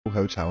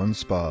Hotel and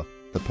Spa,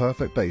 the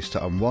perfect base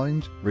to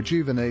unwind,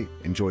 rejuvenate,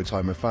 enjoy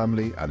time with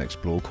family and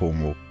explore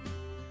Cornwall.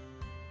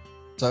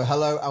 So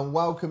hello and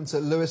welcome to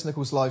Lewis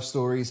Nicholls Life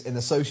Stories in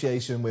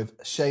association with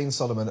Shane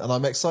Solomon, and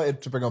I'm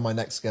excited to bring on my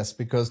next guest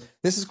because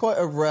this is quite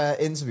a rare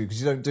interview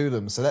because you don't do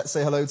them. So let's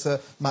say hello to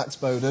Max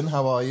Bowden.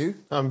 How are you?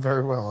 I'm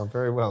very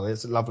well.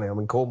 It's lovely. I'm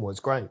in Cornwall. It's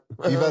great.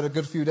 You've had a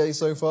good few days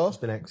so far? It's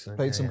been excellent.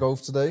 Played some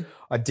golf today?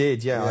 I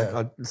did,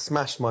 yeah. I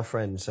smashed my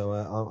friend, so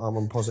I'm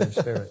on positive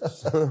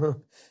spirits.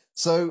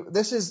 So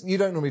you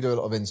don't normally do a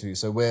lot of interviews,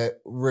 so we're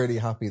really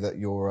happy that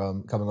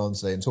you're coming on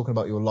today and talking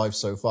about your life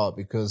so far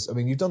because, I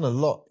mean, you've done a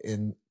lot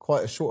in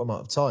quite a short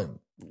amount of time.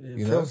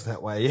 It feels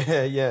that way,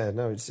 yeah.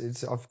 No,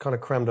 it's I've kind of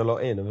crammed a lot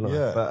in, haven't I?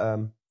 Yeah. But,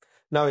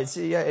 no, it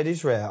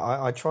is rare.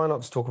 I try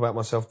not to talk about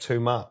myself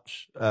too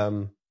much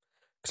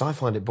because I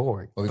find it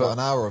boring. Well, we've got an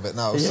hour of it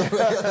now. Yeah,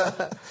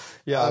 so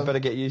yeah, I better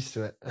get used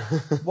to it.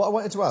 What I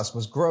wanted to ask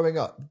was, growing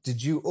up,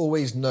 did you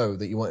always know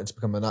that you wanted to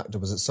become an actor?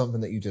 Was it something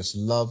that you just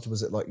loved?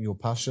 Was it like your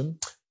passion?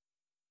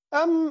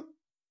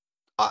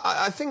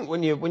 I think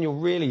when you're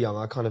really young,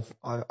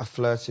 I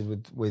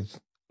flirted with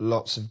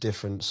lots of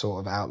different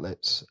sort of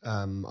outlets.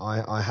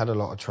 I had a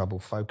lot of trouble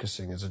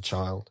focusing as a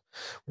child,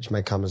 which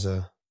may come as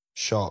a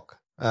shock.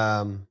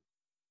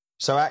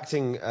 So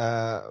acting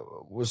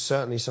was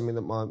certainly something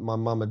that my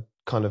mum had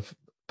kind of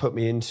put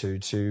me into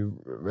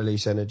to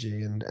release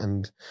energy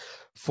and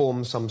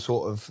form some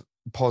sort of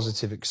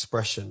positive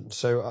expression.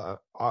 So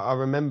I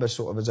remember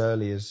sort of as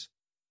early as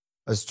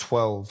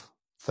 12,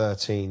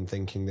 13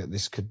 thinking that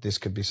this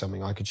could be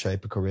something I could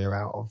shape a career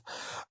out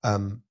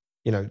of.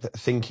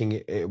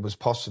 Thinking it was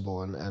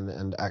possible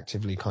and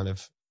actively kind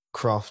of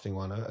crafting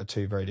one are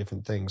two very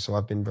different things. So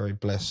I've been very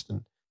blessed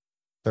and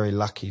very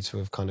lucky to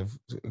have kind of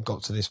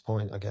got to this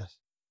point, I guess.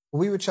 Well,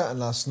 we were chatting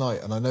last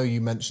night, and I know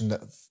you mentioned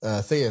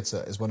that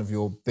theatre is one of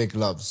your big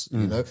loves,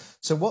 you know?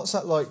 So what's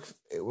that like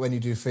when you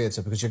do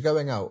theatre? Because you're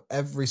going out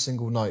every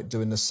single night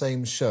doing the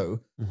same show,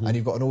 and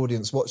you've got an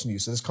audience watching you,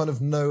 so there's kind of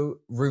no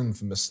room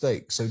for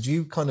mistakes. So do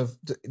you get an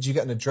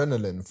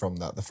adrenaline from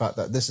that, the fact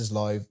that this is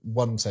live,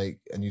 one take,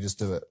 and you just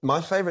do it?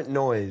 My favourite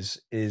noise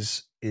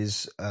is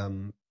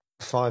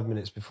 5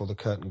 minutes before the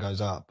curtain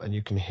goes up, and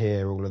you can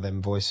hear all of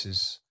them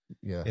voices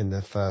in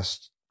the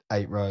first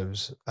 8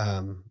 rows.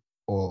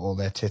 Or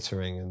they're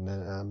tittering and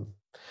they're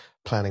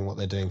planning what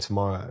they're doing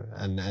tomorrow.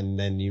 And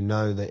then you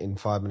know that in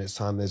 5 minutes'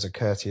 time there's a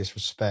courteous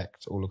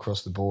respect all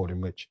across the board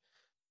in which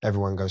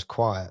everyone goes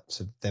quiet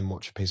to then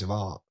watch a piece of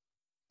art.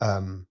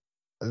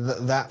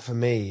 That for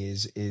me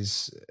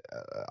is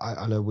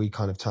I know we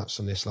kind of touched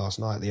on this last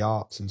night, the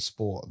arts and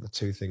sport are the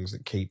two things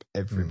that keep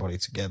everybody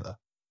together.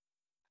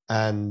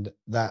 And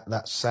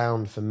that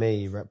sound for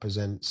me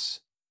represents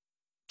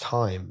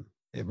time.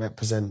 It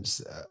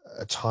represents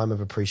a time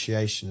of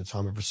appreciation, a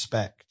time of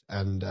respect,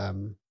 and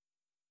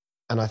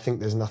I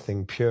think there's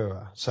nothing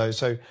purer.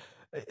 So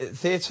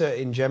theatre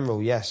in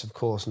general, yes, of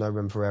course, no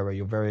room for error.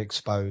 You're very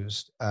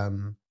exposed,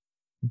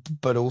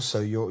 but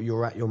also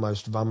you're at your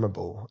most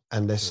vulnerable,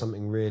 and there's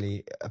something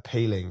really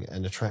appealing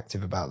and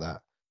attractive about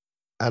that.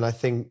 And I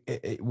think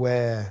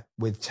where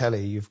with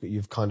telly,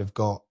 you've kind of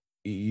got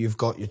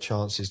your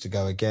chances to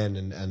go again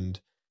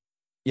and.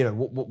 You know,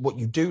 what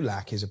you do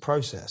lack is a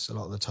process a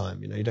lot of the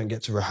time. You know, you don't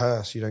get to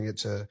rehearse. You don't get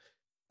to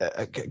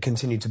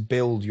continue to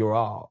build your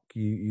arc.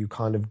 You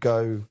kind of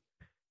go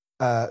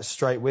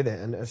straight with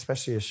it. And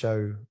especially a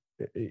show,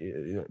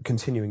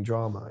 continuing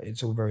drama,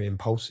 it's all very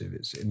impulsive.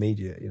 It's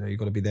immediate. You know, you've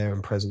got to be there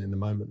and present in the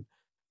moment.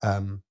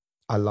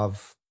 I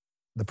love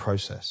the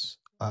process.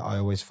 I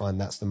always find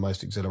that's the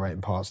most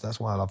exhilarating part. So that's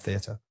why I love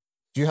theatre.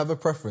 Do you have a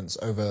preference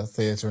over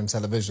theatre and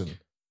television?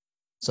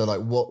 So, like,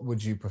 what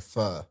would you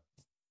prefer?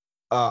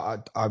 I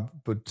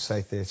would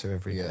say theatre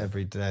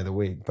every day of the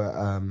week, but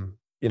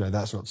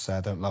that's not to say I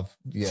don't love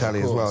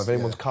telly as well. If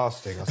anyone's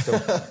casting, I still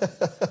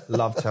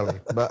love telly.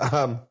 But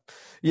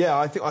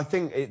I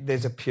think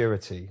there's a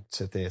purity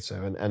to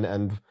theatre,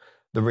 and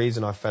the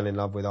reason I fell in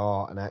love with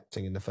art and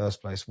acting in the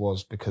first place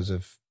was because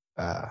of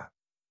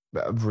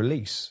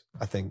release,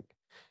 I think,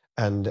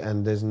 and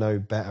there's no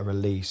better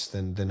release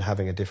than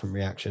having a different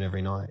reaction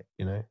every night.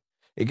 You know,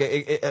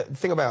 the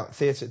thing about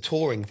theatre,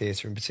 touring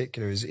theatre in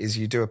particular, is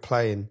you do a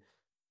play in.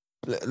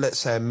 Let's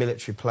say a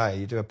military play,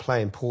 you do a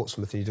play in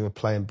Portsmouth and you do a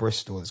play in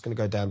Bristol, it's going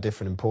to go down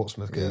different in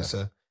Portsmouth because it's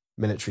a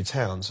military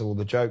town, so all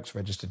the jokes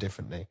register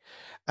differently.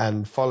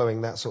 And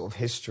following that sort of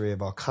history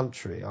of our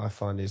country, I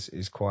find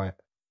is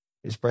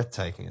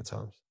breathtaking at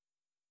times.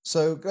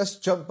 So let's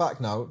jump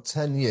back now,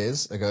 10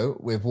 years ago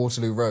with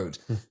Waterloo Road.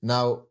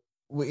 Now,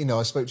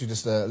 I spoke to you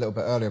just a little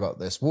bit earlier about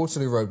this.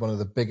 Waterloo Road, one of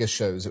the biggest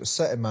shows. It was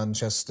set in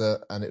Manchester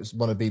and it was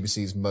one of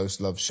BBC's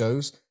most loved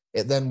shows.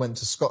 It then went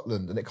to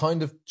Scotland and it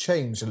kind of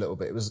changed a little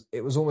bit.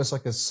 It was almost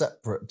like a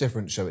separate,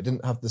 different show. It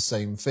didn't have the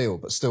same feel,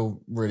 but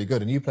still really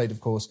good. And you played,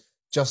 of course,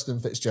 Justin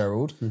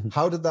Fitzgerald.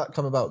 How did that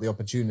come about, the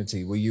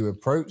opportunity? Were you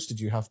approached? Did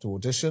you have to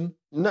audition?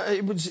 No,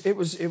 it was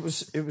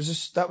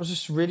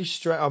just really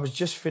straight. I was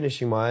just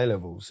finishing my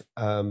A-levels.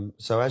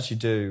 So as you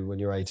do when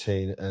you're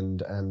 18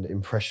 and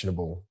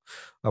impressionable,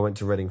 I went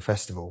to Reading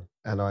Festival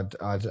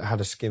I'd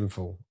had a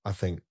skinful, I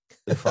think,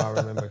 if I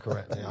remember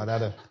correctly.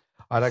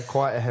 I'd had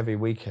quite a heavy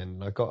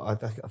weekend. I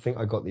think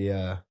I got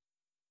the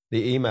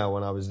email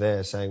when I was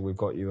there saying we've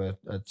got you a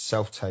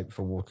self-tape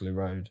for Waterloo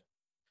Road.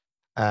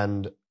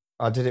 And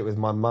I did it with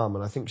my mum,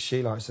 and I think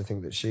she likes to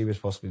think that she was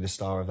possibly the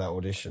star of that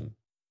audition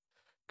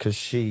because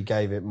she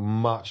gave it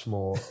much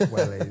more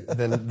welly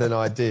than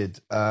I did.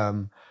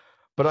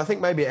 But I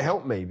think maybe it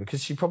helped me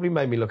because she probably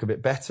made me look a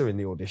bit better in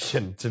the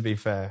audition, to be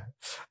fair.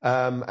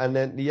 And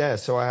then, yeah,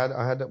 so I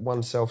had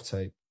one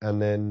self-tape,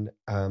 and then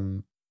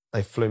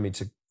they flew me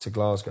to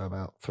Glasgow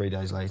about 3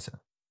 days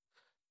later.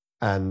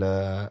 And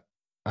I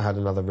had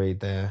another read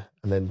there,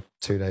 and then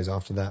 2 days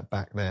after that,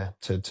 back there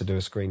to do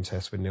a screen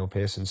test with Neil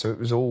Pearson. So it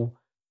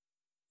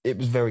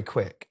was very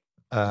quick.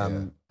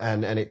 And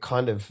it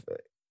kind of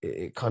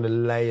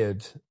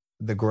layered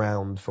the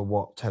ground for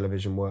what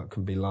television work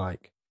can be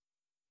like.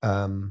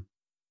 So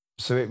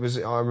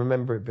I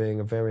remember it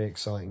being a very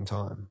exciting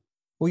time.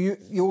 Well,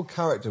 your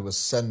character was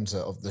centre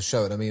of the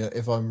show. And I mean,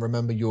 if I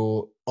remember,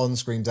 your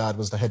on-screen dad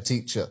was the head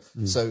teacher.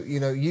 So,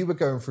 you were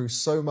going through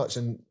so much,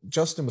 and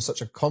Justin was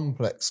such a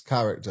complex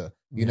character.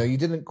 You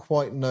didn't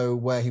quite know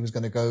where he was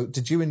going to go.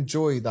 Did you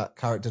enjoy that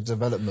character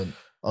development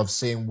of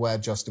seeing where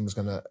Justin was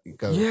going to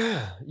go?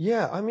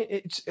 Yeah. I mean,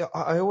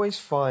 I always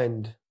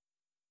find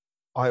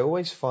a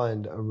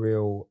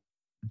real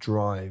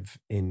drive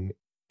in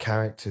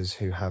characters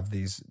who have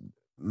these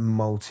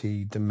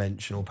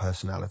multi-dimensional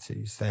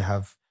personalities. They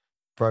have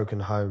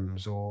broken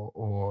homes or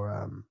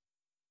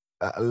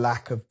a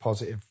lack of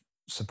positive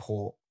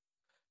support.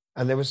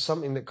 And there was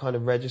something that kind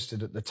of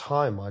registered at the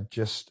time. I'd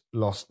just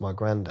lost my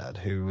granddad,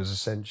 who was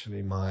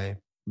essentially my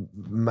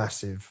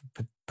massive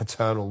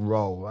paternal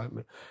role. I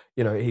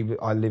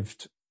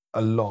lived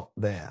a lot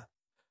there,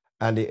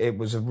 and it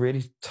was a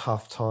really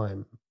tough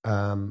time.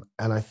 And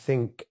I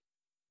think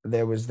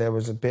there was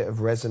a bit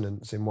of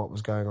resonance in what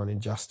was going on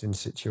in Justin's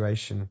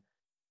situation,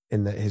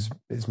 in that his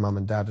mum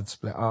and dad had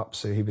split up,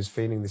 so he was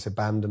feeling this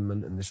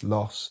abandonment and this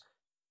loss.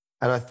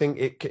 And I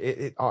think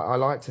I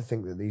like to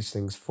think that these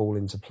things fall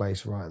into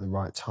place right at the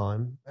right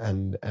time,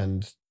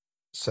 and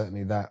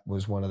certainly that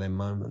was one of them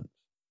moments.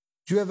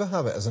 Do you ever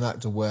have it as an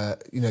actor where,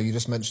 you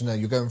just mentioned there,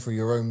 you're going through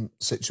your own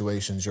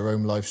situations, your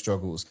own life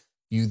struggles,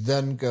 you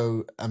then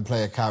go and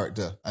play a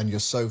character and you're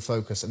so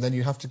focused, and then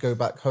you have to go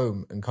back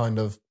home and kind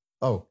of,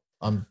 oh,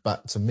 I'm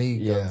back to me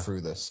going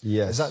through this.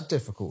 Yes. Is that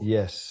difficult?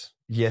 Yes,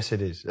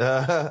 it is.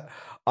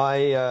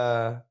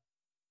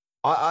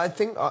 I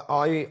think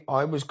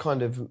I was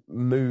kind of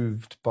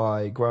moved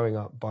by growing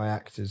up by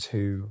actors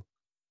who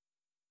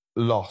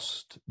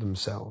lost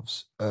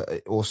themselves,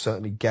 or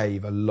certainly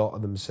gave a lot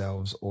of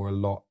themselves or a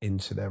lot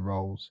into their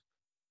roles.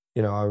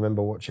 I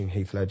remember watching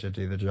Heath Ledger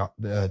do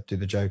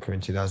the Joker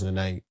in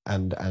 2008,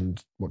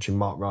 and watching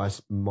Mark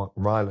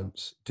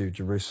Rylance do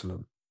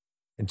Jerusalem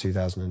in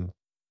 2011.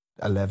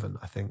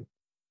 I think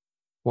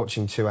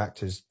watching two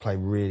actors play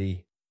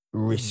really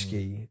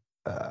risky,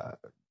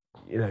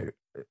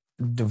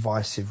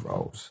 divisive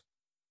roles,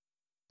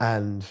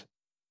 and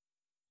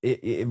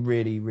it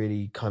really,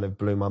 really kind of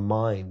blew my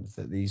mind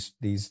that these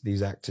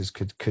actors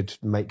could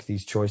make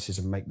these choices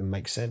and make them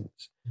make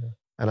sense. Yeah.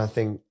 And I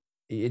think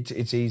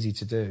it's easy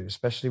to do,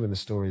 especially when the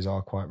stories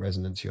are quite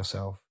resonant to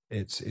yourself.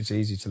 It's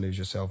easy to lose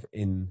yourself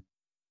in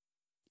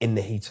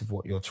the heat of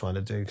what you're trying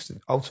to do, because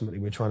ultimately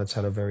we're trying to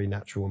tell a very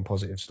natural and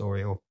positive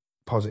story, or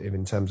positive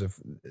in terms of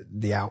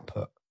the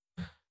output.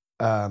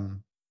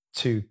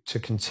 To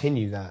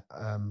continue that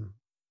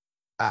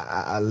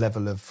at a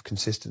level of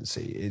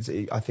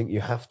consistency, I think you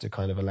have to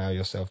kind of allow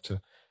yourself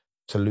to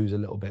lose a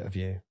little bit of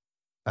you,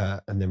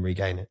 and then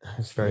regain it.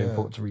 It's very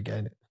important to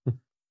regain it.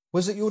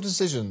 Was it your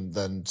decision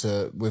then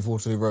with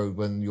Waterloo Road,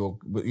 when you're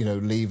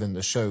leaving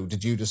the show?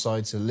 Did you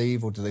decide to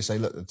leave, or did they say,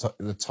 look,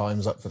 the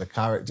time's up for the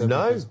character?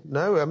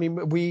 No. I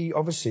mean, we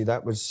obviously,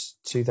 that was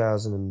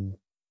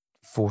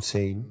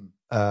 2014,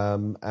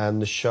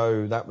 and the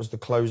show, that was the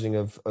closing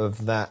of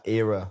that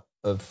era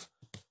of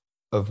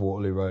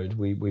Waterloo Road.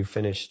 We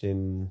finished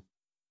in,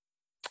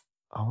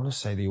 I want to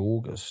say, the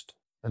August,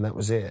 and that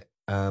was it.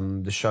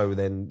 The show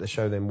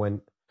then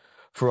went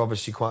for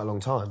obviously quite a long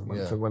time.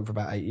 Went for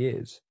about 8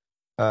 years.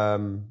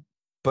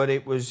 But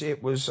it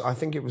was I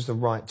think it was the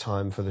right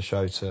time for the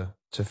show to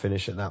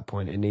finish at that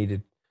point. It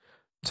needed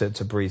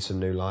to breathe some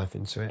new life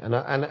into it.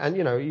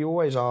 And you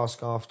always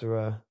ask after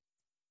a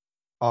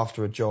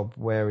job,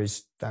 where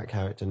is that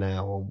character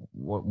now, or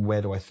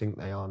where do I think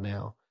they are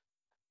now?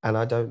 And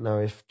I don't know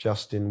if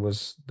Justin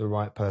was the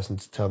right person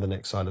to tell the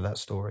next side of that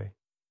story.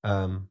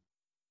 But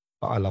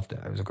I loved it.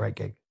 It was a great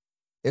gig.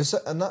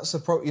 And that's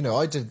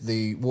I did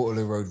the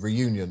Waterloo Road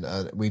reunion.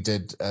 We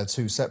did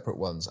 2 separate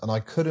ones, and I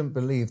couldn't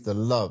believe the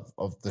love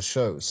of the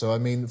show. So, I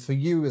mean, for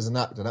you as an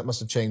actor, that must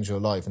have changed your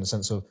life in the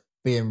sense of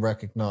being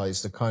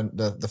recognised,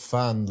 the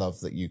fan love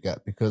that you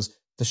get, because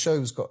the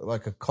show's got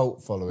like a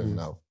cult following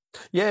now.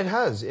 Yeah, it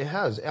has. It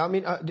has. I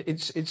mean,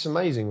 it's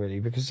amazing, really,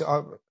 because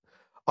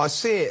I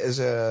see it as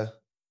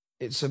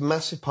it's a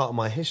massive part of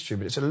my history,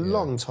 but it's a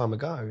long time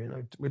ago.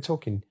 We're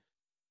talking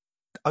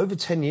over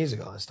 10 years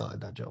ago I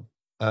started that job.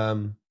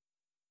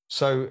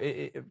 So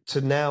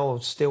to now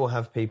still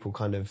have people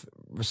kind of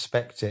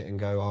respect it and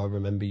go, oh, I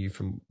remember you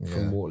from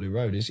Waterloo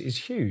Road is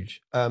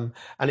huge. And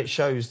it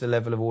shows the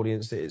level of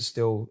audience that it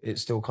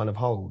still kind of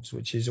holds,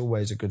 which is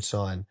always a good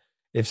sign.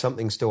 If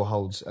something still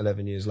holds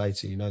 11 years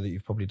later, you know that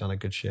you've probably done a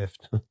good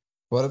shift.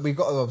 Well, we've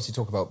got to obviously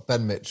talk about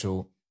Ben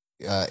Mitchell,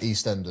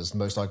 EastEnders, the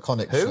most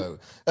iconic show.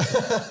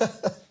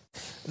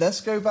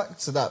 Let's go back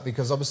to that,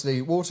 because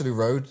obviously Waterloo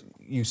Road,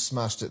 you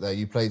smashed it there.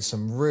 You played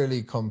some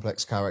really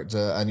complex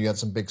character and you had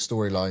some big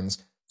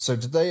storylines. So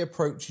did they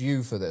approach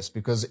you for this?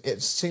 Because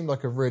it seemed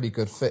like a really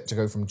good fit to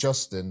go from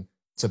Justin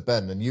to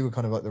Ben, and you were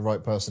kind of like the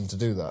right person to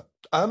do that.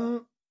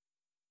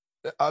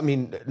 I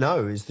mean,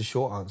 no is the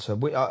short answer.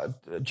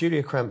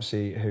 Julia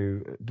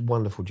Crampsey,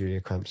 wonderful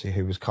Julia Crampsey,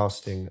 who was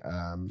casting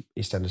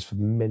EastEnders for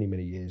many,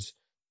 many years,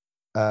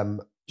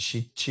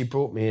 she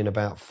brought me in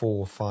about 4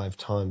 or 5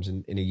 times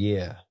in a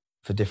year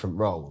for different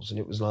roles. And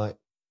it was like,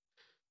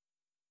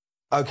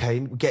 okay,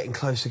 getting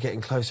closer.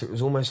 It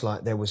was almost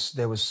like there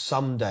was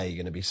someday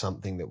going to be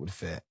something that would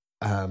fit.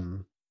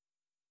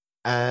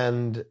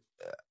 And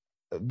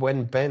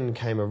when Ben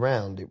came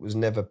around, it was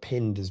never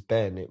pinned as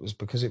Ben. It was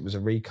because it was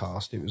a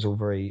recast. It was all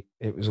very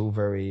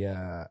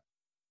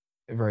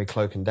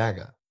cloak and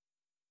dagger.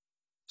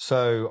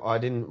 So I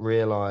didn't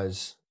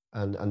realise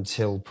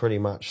until pretty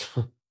much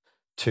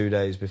 2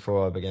 days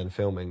before I began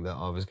filming that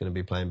I was going to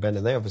be playing Ben.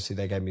 And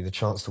they gave me the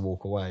chance to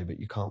walk away, but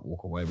you can't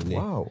walk away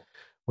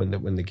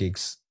when the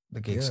gig's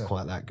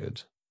quite that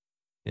good.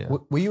 Yeah.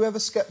 Were you ever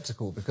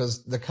skeptical?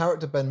 Because the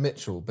character Ben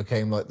Mitchell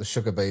became like the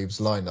Sugar Babes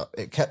lineup.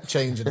 It kept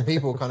changing.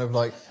 People kind of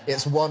like,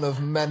 it's one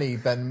of many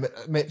Ben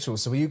Mitchell.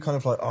 So were you kind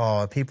of like,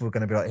 oh, people are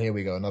going to be like, here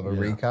we go, another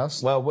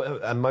recast? Well,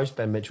 and most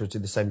Ben Mitchells do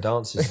the same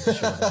dances as the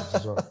Sugar Babes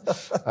as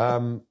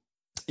well.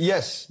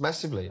 Yes,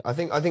 massively. I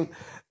think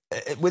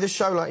with a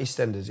show like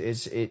EastEnders,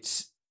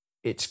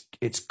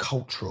 it's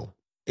cultural.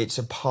 It's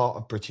a part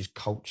of British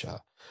culture.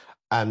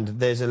 And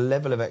there's a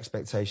level of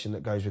expectation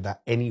that goes with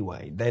that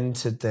anyway. Then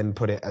to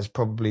put it as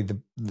probably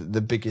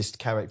the biggest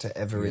character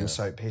ever in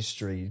soap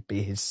history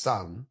be his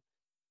son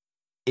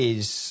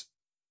it's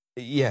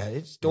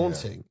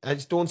daunting. Yeah.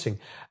 It's daunting.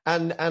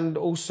 And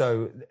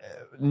also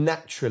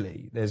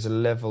naturally there's a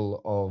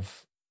level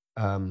of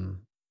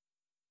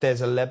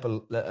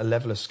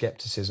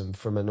skepticism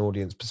from an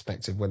audience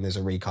perspective when there's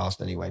a recast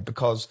anyway,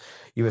 because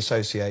you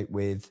associate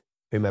with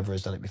whomever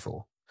has done it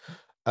before.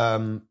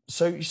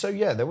 So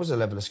yeah, there was a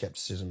level of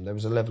skepticism. There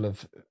was a level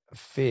of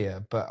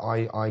fear, but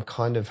I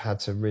kind of had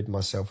to rid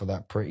myself of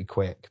that pretty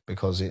quick,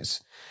 because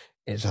it's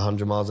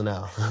 100 miles an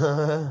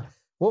hour.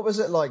 What was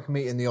it like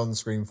meeting the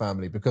on-screen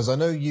family? Because I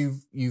know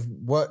you've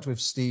worked with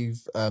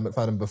Steve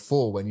McFadden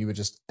before when you were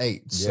just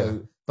 8. Yeah.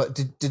 So, but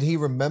did he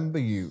remember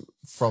you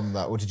from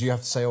that, or did you have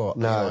to say, "Oh,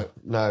 no,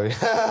 no,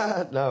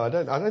 no"? I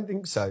don't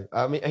think so.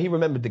 I mean, he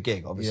remembered the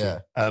gig, obviously.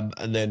 Yeah.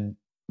 And then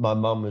my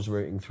mum was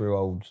rooting through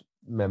old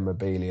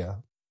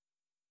memorabilia,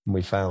 and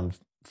we found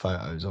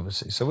photos,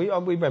 obviously. So we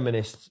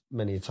reminisced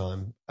many a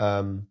time.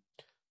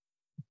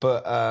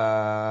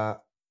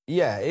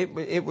 Yeah,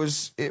 it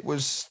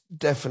was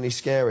definitely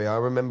scary. I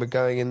remember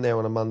going in there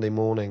on a Monday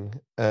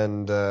morning,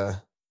 and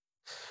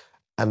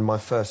my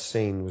first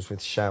scene was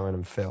with Sharon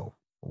and Phil.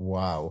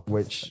 Wow,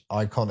 which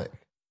iconic.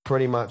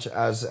 Pretty much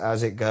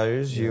as it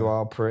goes, you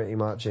are pretty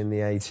much in the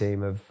A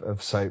team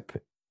of soap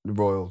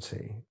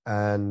royalty.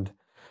 And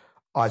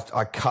I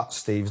cut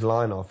Steve's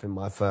line off in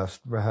my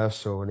first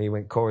rehearsal, and he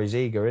went, "Corey's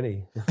eager, isn't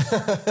he?"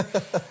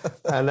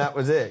 And that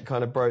was it.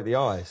 Kind of broke the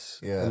ice.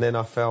 Yeah. And then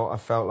I felt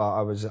like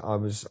I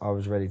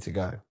was ready to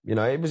go. You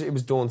know, it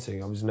was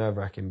daunting. I was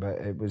nerve-wracking, but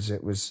it was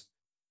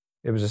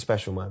a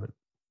special moment.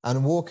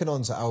 And walking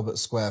onto Albert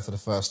Square for the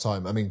first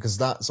time, I mean, because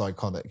that's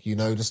iconic. You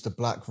know, just the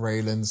black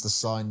railings, the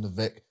sign, the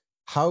Vic.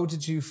 How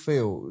did you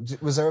feel?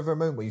 Was there ever a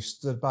moment where you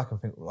stood back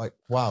and think, like,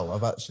 wow,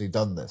 I've actually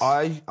done this?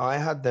 I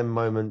had them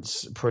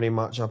moments pretty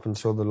much up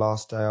until the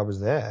last day I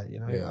was there, you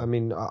know. Yeah. I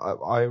mean,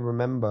 I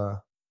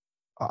remember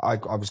I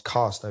was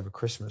cast over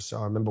Christmas, so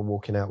I remember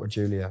walking out with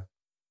Julia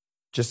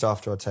just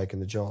after I'd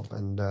taken the job,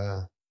 and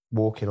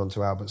walking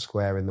onto Albert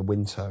Square in the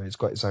winter. It's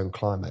got its own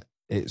climate.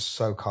 It's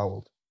so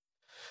cold.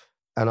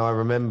 And I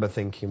remember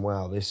thinking,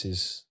 wow, this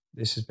has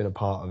been a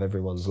part of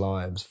everyone's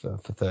lives for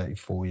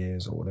 34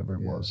 years or whatever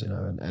it was, you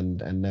know,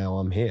 and now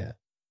I'm here.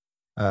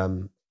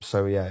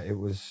 So yeah, it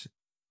was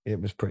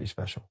pretty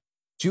special.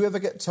 Do you ever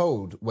get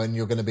told when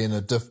you're going to be in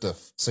a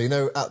duff? So, you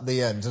know, at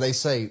the end, do they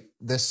say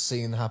this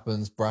scene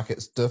happens,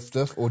 brackets,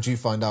 duff, or do you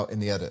find out in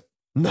the edit?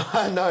 No.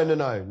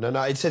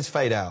 It says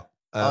fade out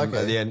at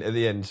the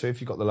end. So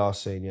if you got the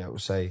last scene, it will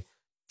say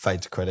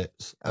fade to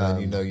credits. And then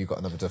you know you've got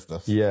another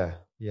duff. Yeah.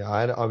 Yeah,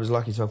 I was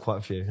lucky to have quite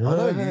a few. I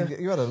know,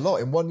 you had a lot.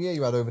 In 1 year,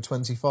 you had over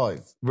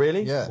 25.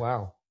 Really? Yeah.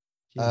 Wow.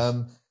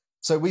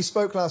 So we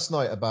spoke last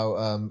night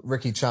about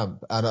Ricky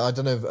Champ, and I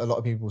don't know if a lot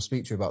of people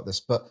speak to you about this,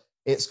 but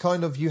it's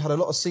kind of, you had a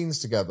lot of scenes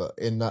together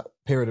in that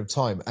period of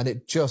time, and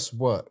it just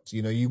worked.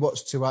 You know, you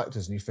watch 2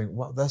 actors and you think,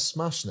 wow, they're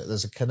smashing it.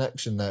 There's a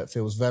connection there. It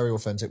feels very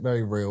authentic,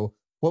 very real.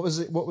 What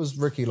was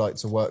Ricky like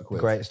to work with?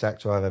 The greatest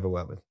actor I've ever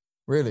worked with.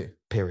 Really?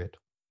 Period.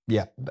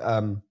 Yeah.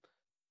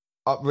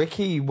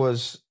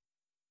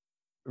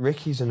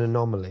 Ricky's an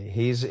anomaly.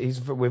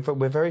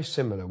 We're very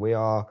similar. We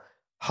are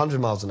 100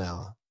 miles an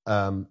hour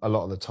a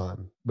lot of the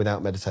time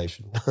without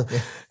meditation.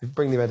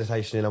 Bring the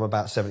meditation in, I'm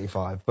about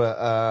 75.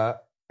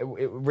 But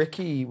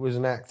Ricky was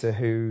an actor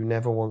who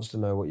never wants to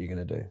know what you're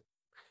going to do.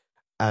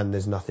 And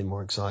there's nothing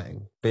more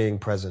exciting. Being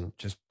present,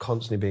 just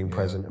constantly being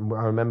present. And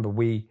I remember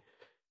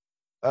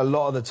a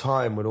lot of the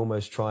time would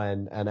almost try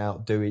and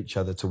outdo each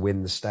other to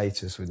win the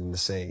status within the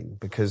scene,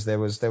 because there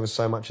was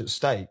so much at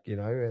stake, you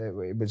know.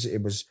 It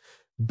was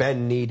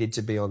Ben needed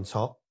to be on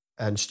top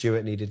and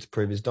Stuart needed to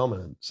prove his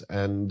dominance.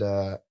 And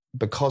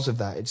because of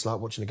that, it's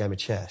like watching a game of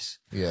chess.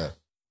 Yeah.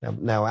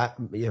 Now,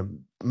 you know,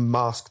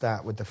 mask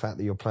that with the fact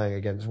that you're playing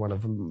against one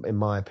of, in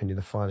my opinion,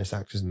 the finest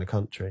actors in the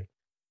country.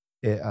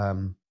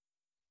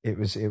 It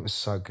was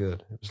so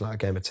good. It was like a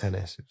game of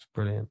tennis. It was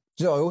brilliant.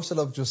 You know, I also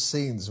loved your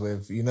scenes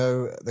with, you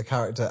know, the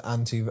character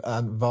Aunt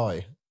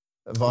Vi.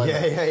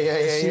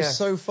 Yeah. She's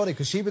so funny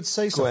because she would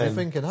say something, you're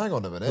thinking, hang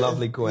on a minute.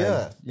 Lovely Gwen.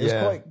 Yeah. It was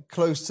quite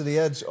close to the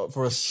edge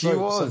for a She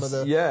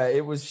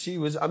was. She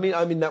was. I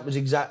mean, that was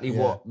exactly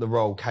what the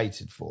role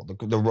catered for.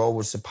 The role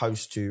was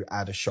supposed to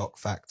add a shock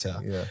factor.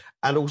 Yeah.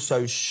 And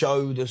also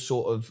show the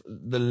sort of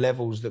the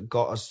levels that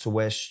got us to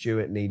where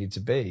Stuart needed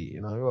to be,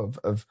 you know,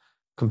 of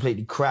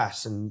completely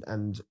crass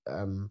and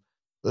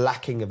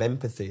lacking of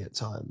empathy at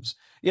times.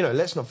 You know,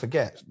 let's not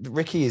forget,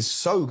 Ricky is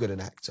so good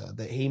an actor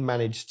that he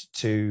managed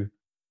to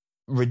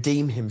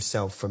redeem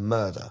himself from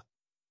murder.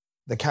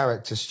 The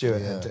character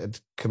Stuart had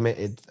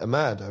committed a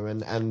murder,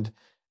 and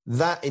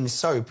that in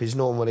soap is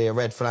normally a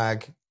red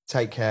flag.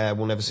 Take care,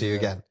 we'll never see you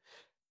again.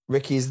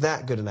 Ricky is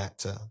that good an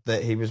actor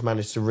that he was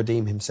managed to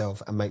redeem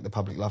himself and make the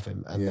public love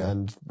him, and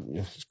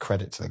you know,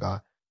 credit to the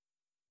guy.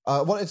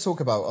 I wanted to talk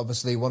about,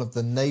 obviously, one of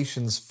the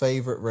nation's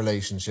favourite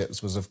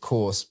relationships was, of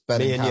course,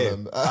 Ben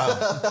and Callum.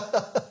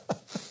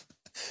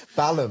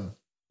 Ballum.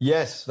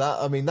 Yes.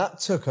 That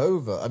took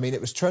over. I mean,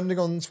 it was trending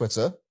on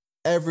Twitter.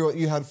 Everyone,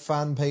 you had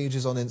fan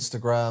pages on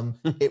Instagram.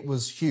 It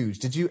was huge.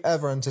 Did you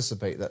ever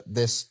anticipate that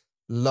this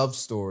love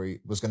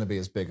story was going to be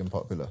as big and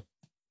popular?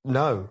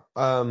 No.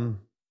 No,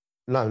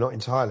 not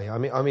entirely. I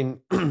mean,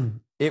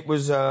 it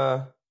was,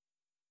 it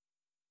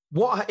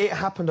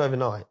happened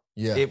overnight.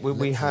 Yeah.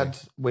 We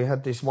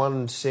had this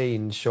one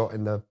scene shot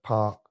in the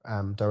park,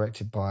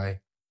 directed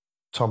by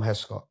Tom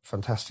Hescott,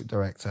 fantastic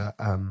director.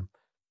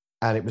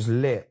 And it was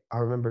lit. I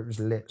remember it was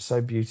lit so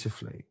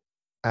beautifully.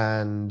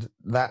 And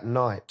that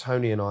night,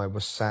 Tony and I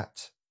were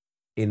sat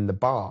in the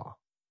bar.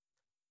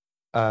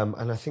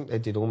 And I think they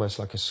did almost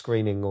like a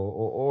screening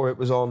or it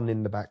was on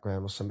in the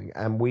background or something.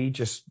 And we'd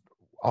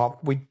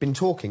been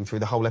talking through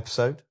the whole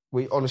episode.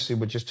 We honestly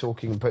were just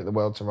talking and putting the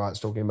world to rights,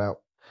 talking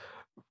about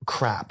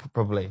crap,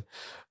 probably.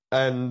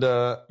 And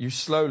you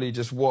slowly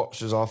just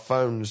watched as our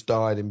phones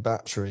died in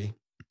battery.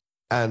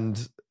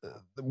 And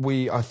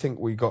I think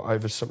we got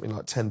over something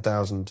like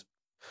 10,000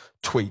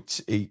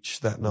 tweets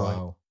each that night.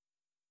 Wow.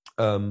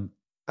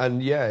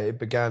 And yeah, it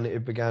began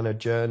a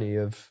journey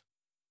of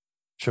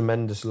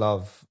tremendous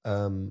love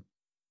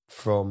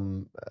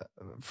from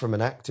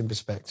an acting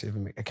perspective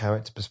and a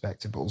character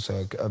perspective, but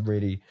also a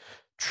really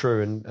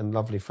true and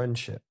lovely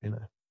friendship, you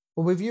know.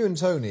 Well, with you and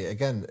Tony,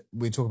 again,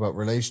 we talk about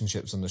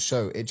relationships on the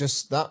show.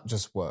 That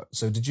just worked.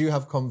 So did you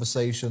have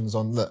conversations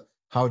on, look,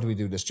 how do we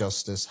do this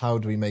justice? How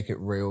do we make it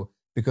real?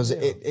 Because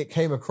it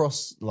came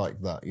across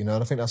like that, you know,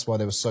 and I think that's why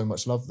there was so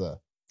much love there.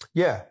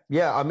 Yeah.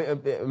 I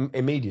mean,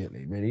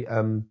 immediately, really.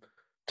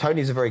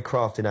 Tony's a very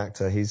crafted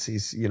actor.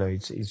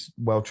 He's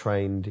well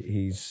trained.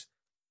 He's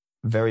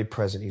very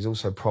present. He's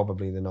also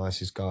probably the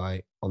nicest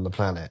guy on the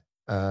planet.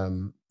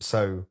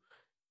 So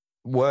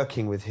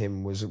working with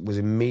him was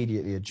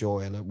immediately a joy.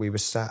 And we were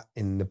sat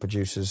in the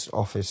producer's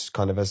office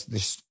kind of as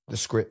the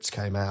scripts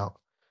came out.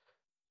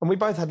 And we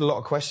both had a lot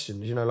of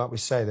questions, you know, like we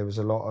say, there was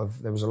a lot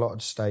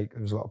at stake,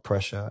 there was a lot of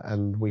pressure,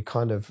 and we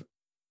kind of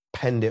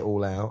penned it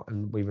all out,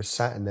 and we were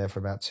sat in there for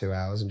about 2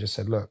 hours and just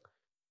said, look,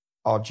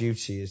 our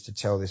duty is to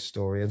tell this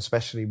story. And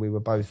especially we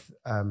were both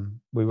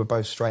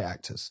straight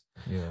actors.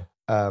 Yeah.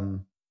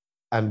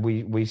 And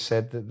we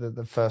said that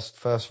the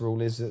first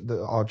rule is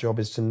that our job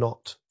is to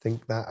not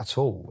think that at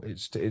all.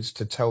 It's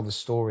to tell the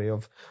story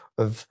of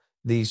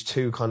these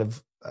two kind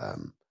of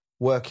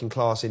working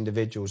class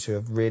individuals who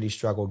have really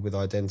struggled with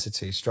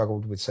identity,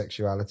 struggled with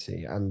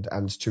sexuality, and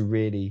to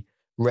really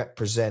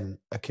represent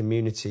a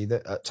community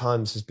that at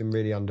times has been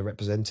really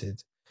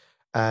underrepresented.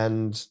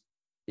 And,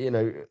 you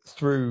know,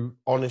 through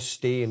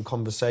honesty and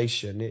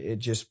conversation, it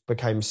just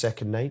became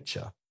second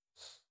nature.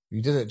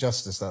 You did it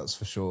justice, that's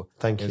for sure.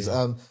 Thank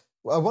you.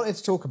 I wanted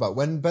to talk about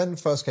when Ben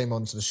first came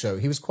onto the show,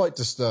 he was quite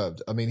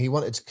disturbed. I mean, he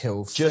wanted to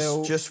kill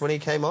Phil. Just when he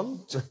came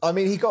on? I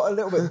mean, he got a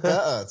little bit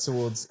better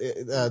towards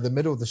the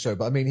middle of the show,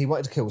 but I mean, he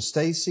wanted to kill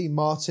Stacey,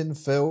 Martin,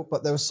 Phil,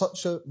 but there was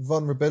such a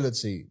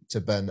vulnerability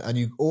to Ben, and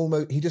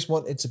he just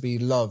wanted to be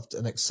loved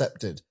and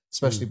accepted,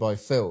 especially by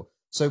Phil.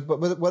 So, but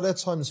were there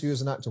times for you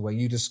as an actor where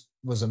you just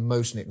was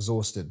emotionally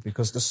exhausted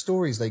because the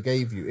stories they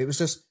gave you,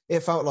 it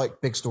felt like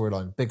big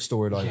storyline,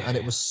 and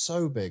it was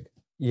so big.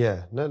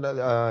 Yeah,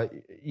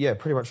 yeah,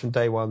 pretty much from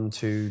day one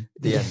to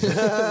the end.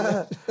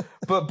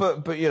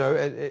 but you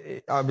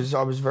know, I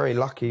was very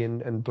lucky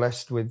and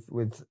blessed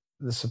with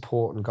the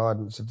support and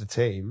guidance of the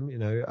team. You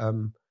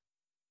know,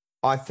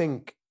 I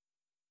think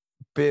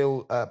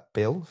Bill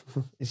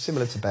is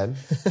similar to Ben.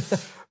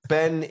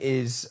 Ben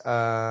is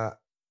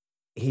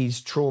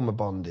he's trauma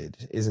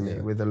bonded, isn't he,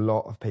 with a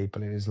lot of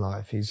people in his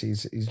life.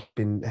 He's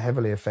been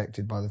heavily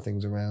affected by the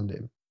things around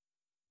him.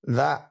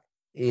 That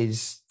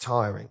is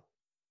tiring.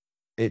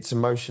 It's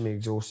emotionally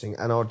exhausting.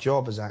 And our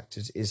job as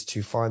actors is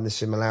to find the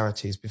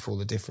similarities before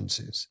the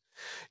differences.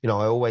 You know,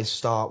 I always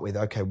start with,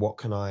 okay, what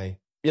can I,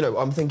 you know,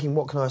 I'm thinking,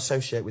 what can I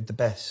associate with the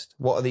best?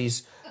 What are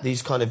these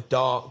kind of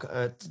dark,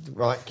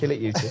 right, kill it,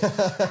 you two.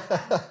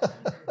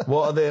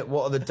 What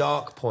are the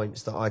dark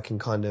points that I can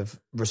kind of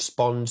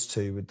respond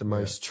to with the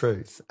most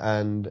truth?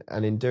 And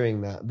in doing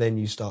that, then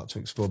you start to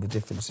explore the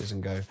differences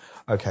and go,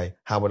 okay,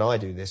 how would I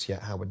do this?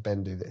 Yet how would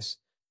Ben do this?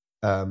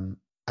 And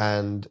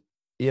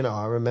you know,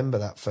 I remember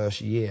that first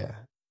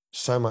year,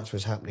 so much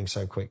was happening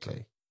so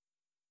quickly.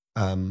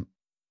 And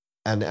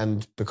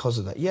because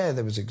of that, yeah,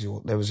 there was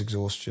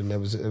exhaustion, there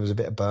was a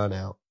bit of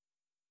burnout.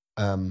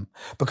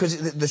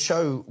 Because the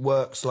show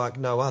works like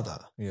no other.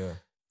 Yeah.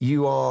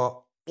 You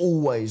are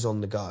always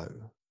on the go,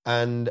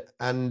 and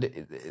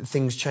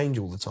things change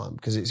all the time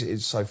because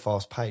it's so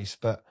fast paced.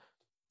 But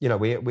you know,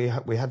 we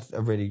had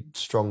a really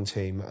strong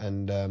team,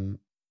 and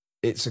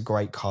it's a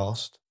great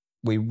cast.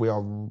 We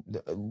are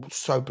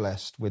so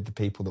blessed with the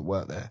people that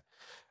work there,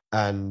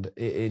 and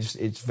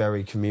it's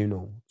very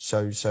communal.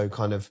 So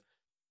kind of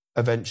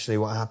eventually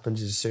what happens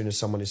is as soon as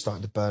someone is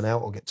starting to burn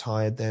out or get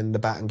tired, then the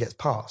baton gets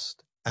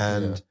passed,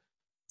 and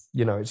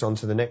you know, it's on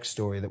to the next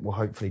story that will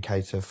hopefully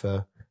cater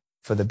for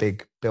the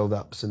big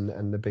build-ups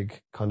and the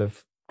big kind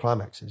of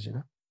climaxes, you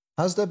know.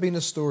 Has there been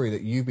a story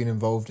that you've been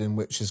involved in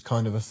which has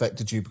kind of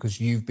affected you because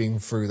you've been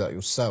through that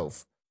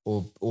yourself?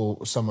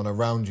 Or someone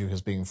around you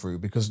has been through,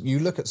 because you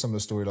look at some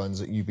of the storylines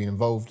that you've been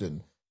involved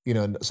in, you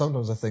know, and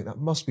sometimes I think that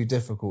must be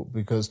difficult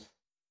because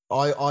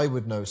I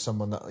would know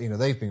someone that, you know,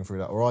 they've been through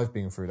that or I've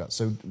been through that.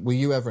 So were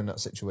you ever in that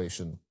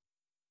situation?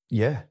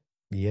 Yeah.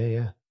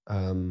 Pretty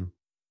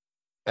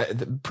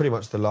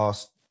much the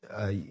last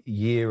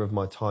year of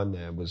my time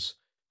there was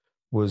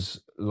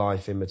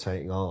life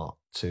imitating art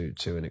to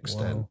an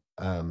extent.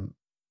 Wow.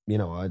 You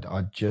know,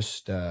 I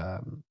just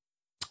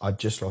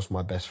lost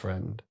my best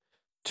friend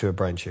to a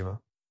brain tumor,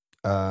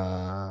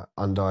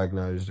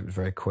 undiagnosed. It was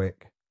very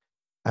quick,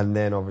 and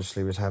then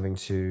obviously was having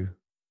to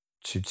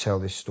tell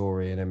this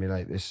story and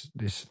emulate this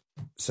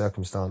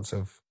circumstance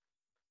of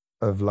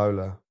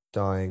Lola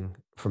dying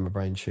from a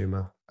brain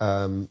tumor,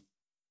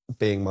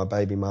 being my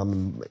baby mum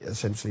and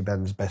essentially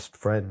Ben's best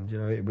friend. You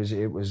know, it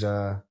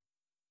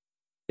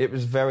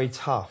was very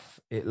tough.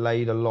 It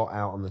laid a lot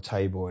out on the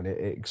table, and it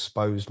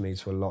exposed me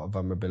to a lot of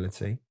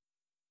vulnerability.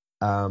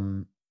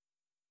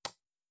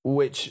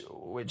 Which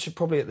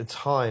probably at the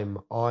time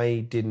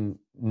I didn't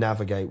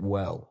navigate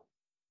well.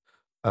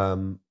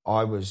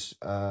 I was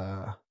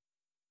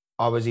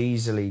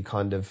easily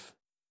kind of,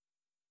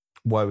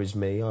 woe is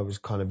me. I was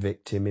kind of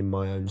victim in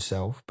my own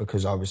self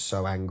because I was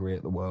so angry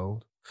at the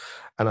world.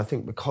 And I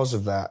think because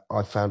of that,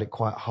 I found it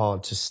quite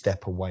hard to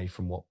step away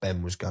from what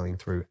Ben was going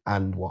through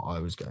and what I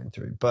was going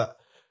through. But,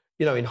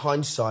 you know, in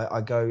hindsight,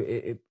 I go,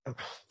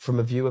 from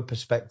a viewer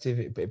perspective,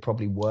 it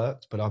probably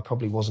worked, but I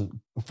probably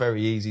wasn't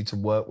very easy to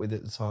work with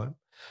at the time.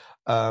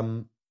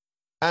 And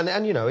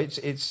you know,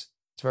 it's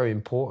very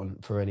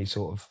important for any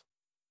sort of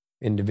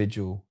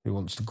individual who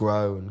wants to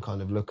grow and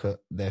kind of look at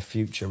their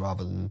future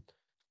rather than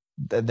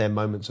their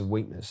moments of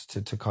weakness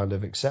to kind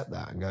of accept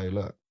that and go,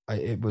 look,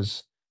 it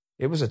was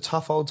a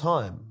tough old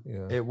time.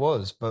 Yeah. It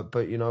was,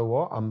 but you know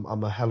what?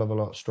 I'm a hell of a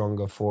lot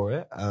stronger for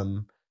it.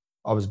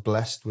 I was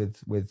blessed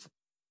with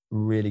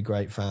really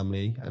great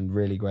family and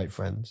really great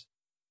friends,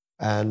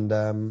 and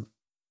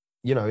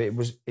you know,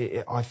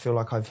 I feel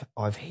like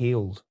I've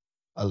healed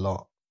a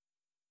lot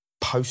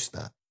post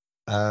that,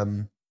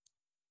 and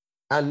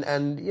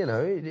you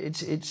know,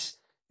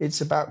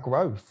 it's about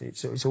growth.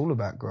 It's all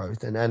about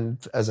growth, and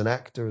as an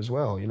actor as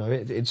well, you know,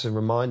 it's a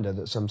reminder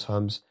that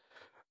sometimes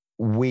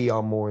we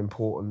are more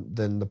important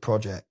than the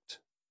project,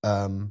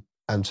 and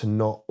to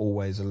not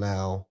always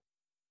allow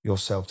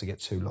yourself to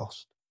get too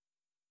lost,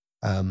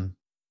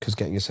 because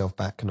getting yourself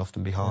back can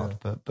often be hard.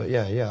 Yeah. But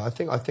yeah, I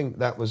think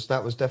that was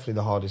definitely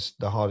the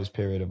hardest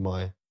period of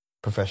my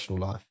professional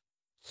life.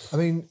 I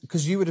mean,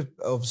 because you would have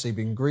obviously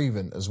been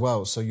grieving as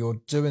well, so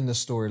you're doing the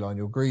storyline,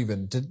 you're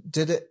grieving.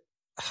 Did it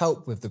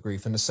help with the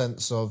grief in the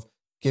sense of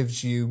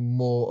gives you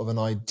more of an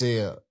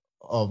idea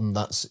on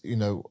that, you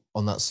know,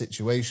 on that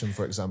situation,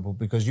 for example,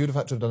 because you'd have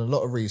had to have done a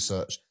lot of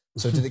research.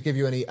 So did it give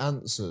you any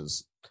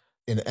answers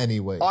in any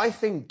way? I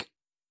think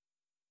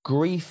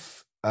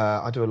grief,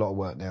 I do a lot of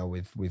work now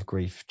with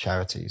grief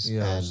charities,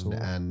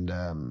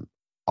 and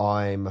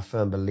I'm a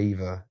firm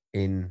believer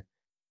in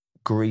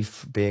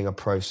grief being a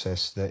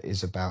process that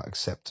is about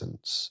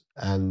acceptance.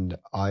 And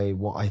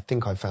what I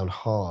think I found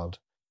hard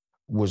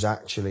was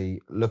actually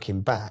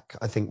looking back,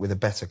 I think with a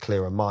better,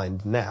 clearer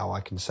mind now,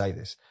 I can say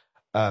this,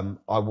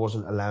 I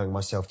wasn't allowing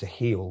myself to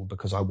heal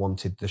because I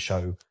wanted the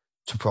show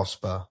to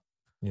prosper.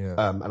 Yeah.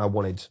 And I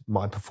wanted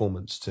my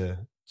performance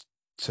to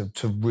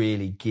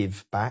really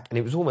give back. And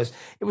it was almost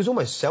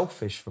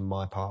selfish from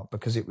my part,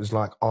 because it was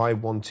like I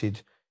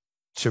wanted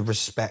to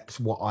respect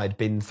what I'd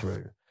been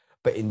through.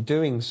 But in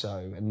doing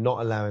so and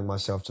not allowing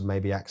myself to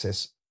maybe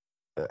access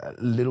a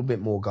little bit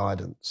more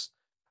guidance,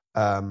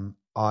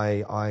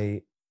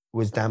 I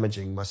was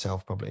damaging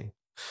myself probably,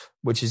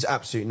 which is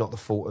absolutely not the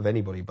fault of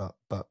anybody but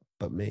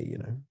me, you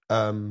know.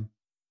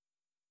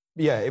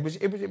 Yeah, it was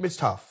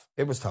tough.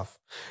 It was tough,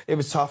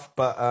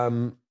 but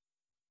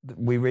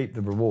we reaped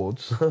the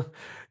rewards.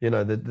 You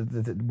know,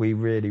 we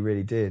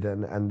really did.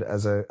 And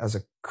as a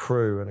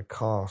crew and a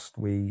cast,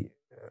 we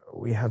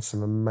had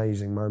some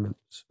amazing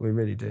moments. We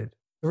really did.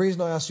 The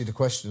reason I asked you the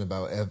question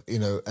about, you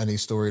know, any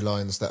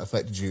storylines that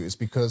affected you is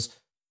because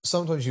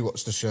sometimes you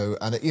watch the show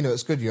and, you know,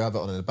 it's good you have it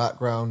on in the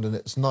background and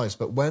it's nice.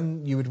 But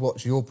when you would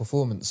watch your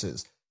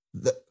performances,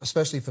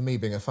 especially for me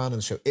being a fan of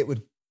the show, it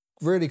would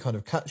really kind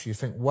of catch you.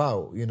 Think,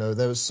 wow, you know,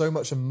 there was so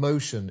much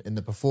emotion in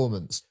the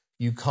performance.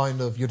 You're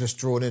just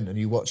drawn in and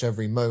you watch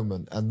every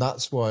moment. And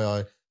that's why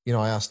I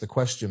asked the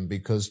question,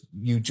 because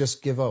you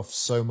just give off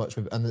so much.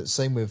 And it's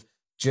same with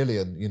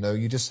Gillian, you know,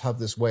 you just have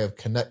this way of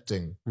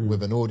connecting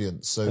with an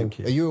audience. So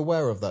are you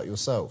aware of that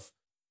yourself?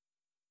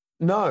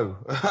 No,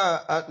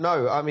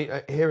 no. I mean,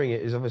 hearing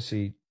it is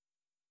obviously,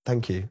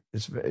 thank you.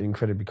 It's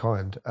incredibly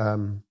kind.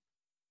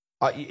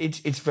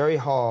 It's very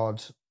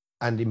hard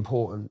and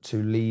important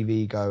to leave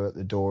ego at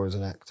the door as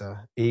an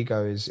actor.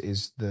 Ego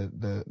is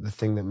the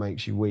thing that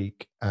makes you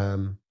weak.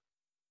 And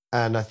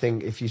I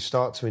think if you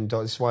start to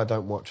indulge, this is why I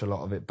don't watch a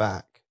lot of it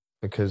back,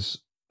 because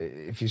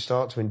if you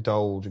start to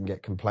indulge and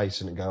get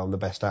complacent and go, I'm the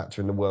best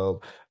actor in the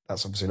world,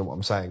 that's obviously not what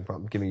I'm saying, but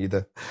I'm giving you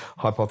the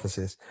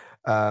hypothesis,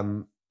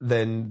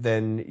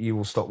 then you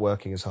will stop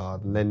working as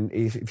hard. And then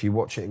if you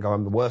watch it and go,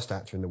 I'm the worst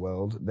actor in the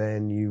world,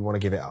 then you want to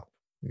give it up.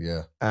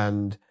 Yeah.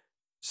 And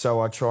so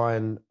I try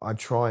and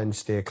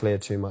steer clear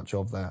too much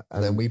of that.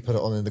 And then we put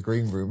it on in the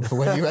green room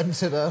when you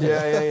entered earlier.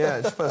 Yeah.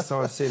 It's the first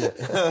time I've seen it.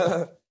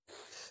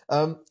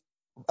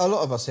 A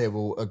lot of us here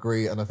will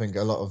agree, and I think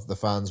a lot of the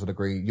fans would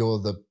agree, you're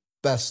the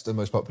best and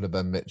most popular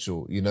Ben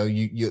Mitchell. You know,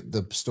 you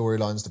the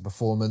storylines, the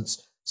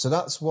performance. So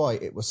that's why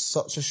it was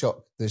such a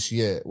shock this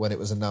year when it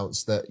was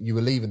announced that you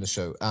were leaving the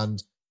show.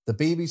 And the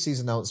BBC's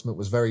announcement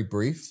was very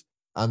brief,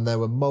 and there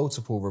were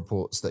multiple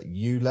reports that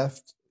you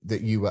left,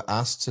 that you were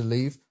asked to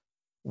leave.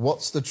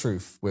 What's the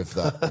truth with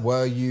that?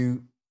 Were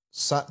you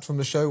sacked from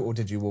the show, or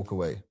did you walk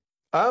away?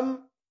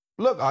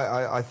 Look,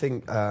 I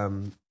think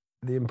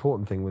the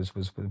important thing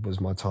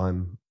was my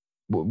time.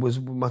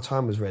 My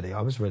time was ready.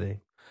 I was ready.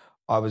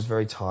 I was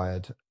very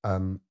tired,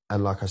 and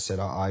like I said,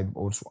 I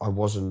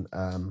wasn't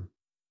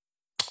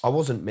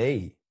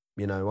me.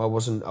 You know, I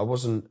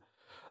wasn't.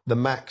 The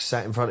Max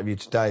sat in front of you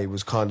today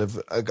was kind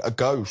of a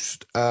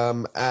ghost,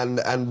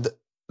 and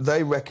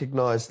they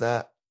recognised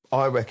that.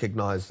 I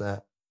recognised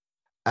that,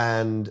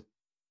 and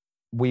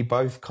we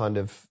both kind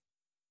of,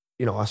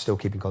 you know, I still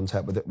keep in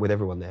contact with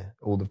everyone there,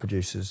 all the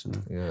producers,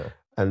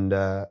 and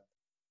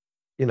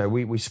you know,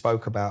 we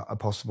spoke about a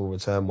possible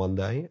return one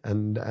day,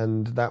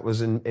 and that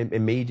was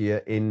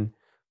immediate in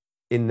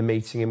the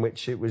meeting in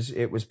which it was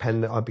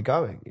penned that I'd be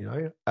going. You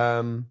know,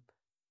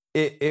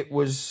 it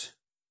was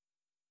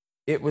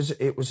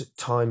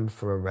time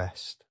for a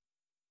rest.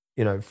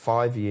 You know,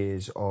 5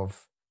 years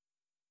of,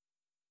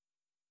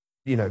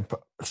 you know,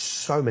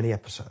 so many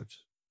episodes.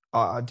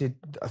 I did,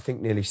 I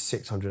think, nearly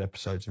 600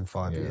 episodes in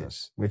 5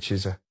 years, which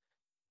is a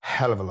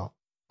hell of a lot.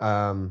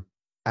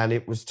 And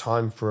it was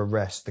time for a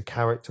rest. The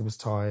character was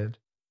tired.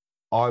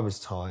 I was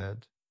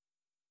tired.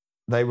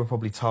 They were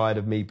probably tired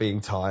of me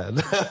being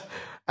tired.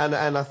 and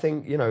I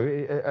think, you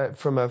know,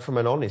 from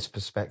an honest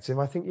perspective,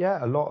 I think,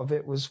 yeah, a lot of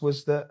it was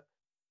that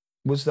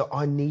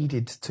I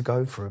needed to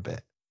go for a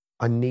bit.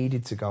 I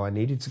needed to go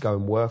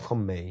and work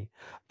on me,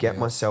 get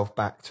myself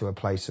back to a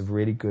place of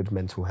really good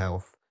mental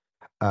health,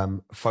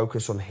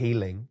 focus on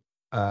healing,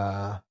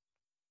 and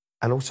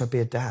also be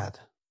a dad.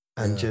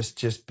 And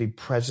just be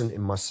present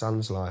in my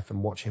son's life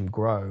and watch him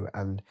grow.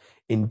 And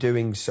in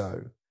doing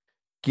so,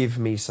 give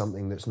me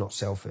something that's not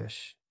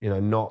selfish, you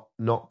know,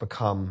 not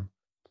become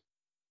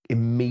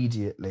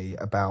immediately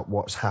about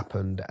what's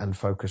happened and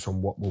focus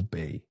on what will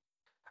be.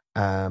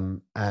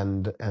 And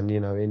you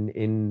know,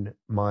 in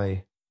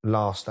my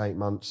last 8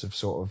 months of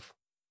sort of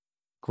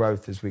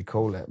growth, as we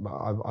call it, but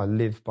I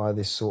live by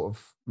this sort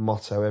of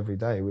motto every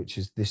day, which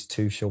is this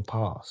too shall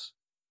pass.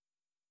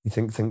 You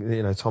think,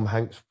 you know, Tom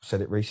Hanks said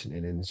it recently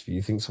in an interview.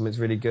 You think something's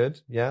really good?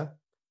 Yeah.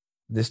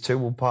 This too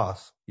will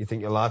pass. You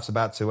think your life's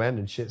about to end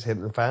and shit's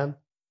hitting the fan?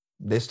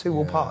 This too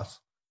will pass.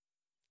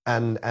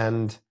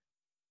 And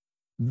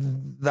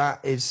that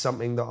is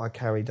something that I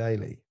carry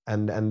daily.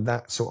 And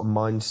that sort of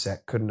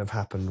mindset couldn't have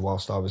happened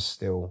whilst I was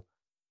still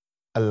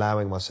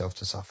allowing myself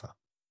to suffer.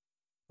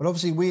 Well,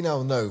 obviously, we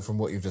now know from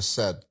what you've just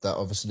said that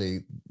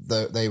obviously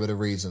they were the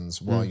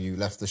reasons why you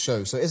left the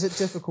show. So is it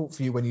difficult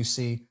for you when you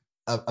see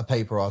a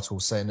paper article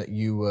saying that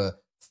you were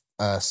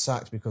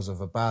sacked because of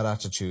a bad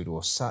attitude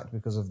or sacked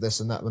because of this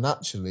and that, when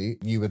actually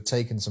you had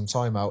taken some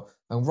time out,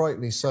 and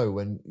rightly so,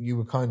 when you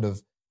were kind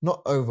of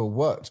not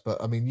overworked,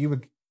 but I mean, you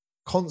were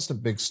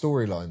constant big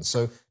storylines.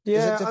 So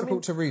is it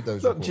difficult to read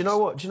those reports? Do you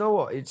know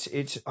what?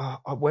 It's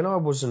when I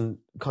wasn't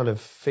kind of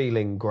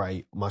feeling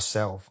great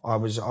myself, I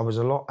was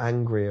a lot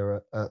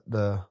angrier at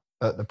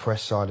the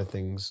press side of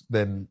things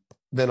than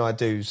I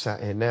do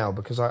sat here now,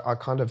 because I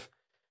kind of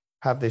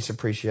have this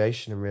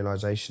appreciation and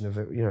realization of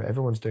it. You know,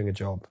 everyone's doing a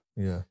job.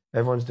 Yeah.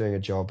 Everyone's doing a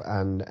job,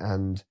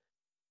 and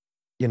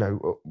you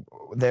know,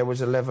 there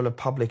was a level of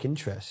public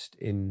interest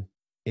in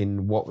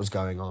what was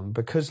going on,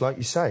 because, like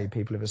you say,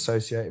 people have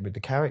associated with the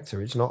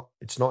character. It's not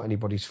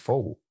anybody's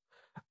fault,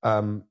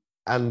 and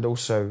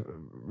also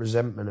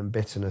resentment and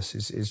bitterness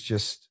is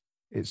just,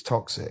 it's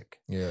toxic.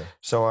 Yeah.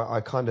 So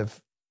I kind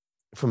of,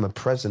 from a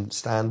present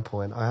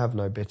standpoint, I have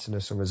no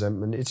bitterness or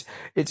resentment.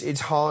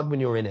 It's hard when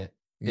you're in it.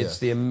 Yeah. It's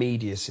the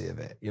immediacy of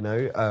it, you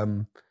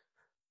know.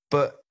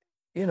 But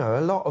you know,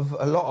 a lot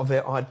of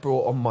it I'd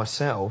brought on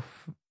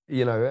myself,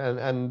 you know,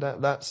 and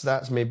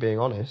that's me being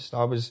honest.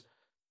 I was,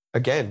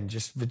 again,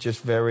 just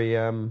very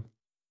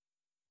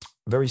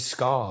very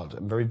scarred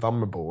and very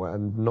vulnerable,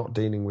 and not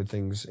dealing with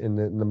things in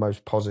the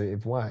most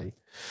positive way.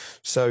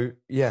 So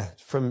yeah,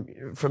 from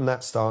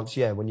that stance,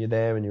 yeah, when you're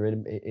there and you're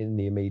in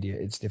the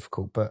immediate, it's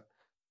difficult. But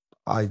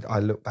I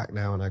look back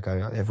now and I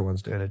go,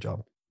 everyone's doing a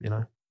job, you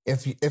know.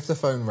 If the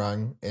phone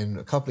rang in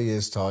a couple of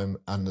years' time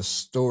and the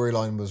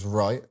storyline was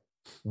right,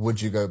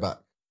 would you go back?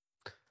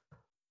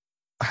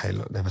 Hey,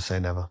 look, never say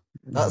never.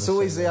 That's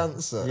always the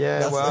answer.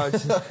 Yeah, well,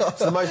 it's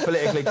the most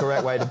politically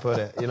correct way to put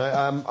it. You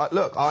know,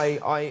 look,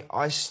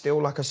 I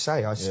still, like I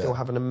say, I still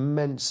have an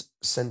immense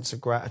sense of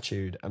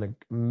gratitude and an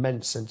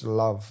immense sense of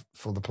love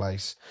for the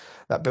place.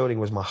 That building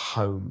was my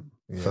home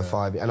for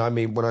 5 years. And I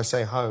mean, when I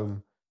say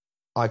home,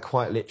 I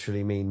quite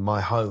literally mean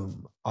my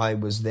home. I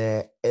was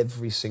there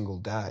every single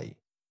day.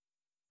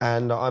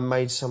 And I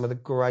made some of the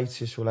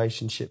greatest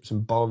relationships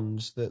and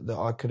bonds that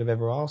I could have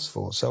ever asked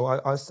for. So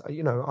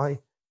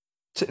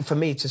for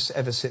me to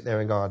ever sit there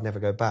and go, I'd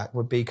never go back,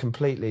 would be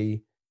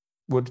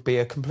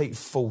a complete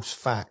false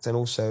fact. And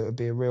also it would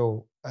be a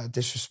real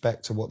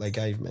disrespect to what they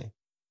gave me.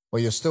 Well,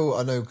 you're still,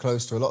 I know,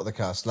 close to a lot of the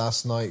cast.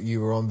 Last night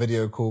you were on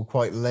video call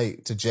quite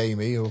late to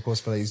Jamie, who of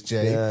course plays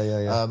Jay.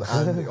 Yeah.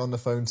 And on the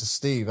phone to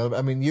Steve.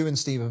 I mean, you and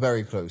Steve are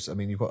very close. I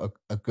mean, you've got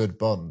a good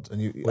bond,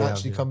 and you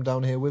actually come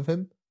down here with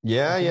him.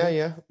 Yeah.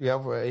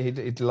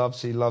 He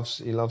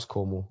loves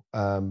Cornwall.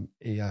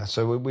 Yeah.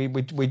 So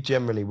we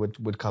generally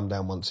would come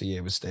down once a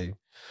year with Steve.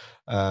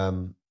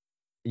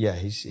 Yeah,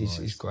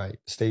 he's great.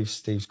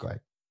 Steve's great.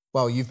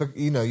 Well, you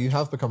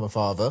have become a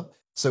father.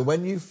 So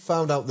when you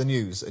found out the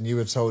news and you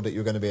were told that you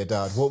were going to be a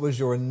dad, what was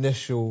your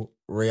initial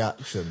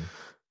reaction?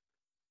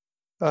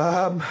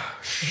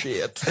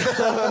 Shit.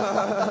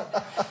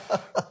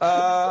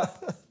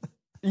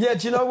 Yeah,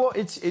 do you know what?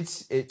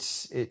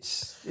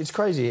 It's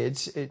crazy.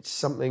 It's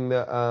something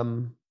that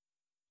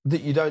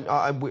that you don't.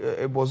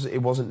 It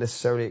wasn't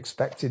necessarily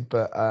expected,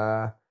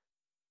 but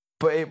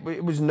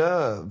it was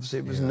nerves.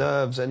 It was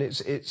nerves, and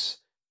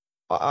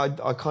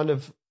I kind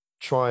of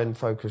try and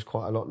focus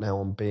quite a lot now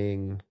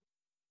on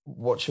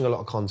watching a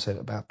lot of content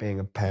about being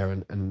a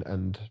parent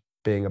and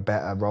being a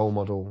better role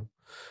model,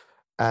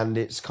 and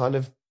it's kind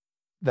of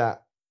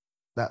that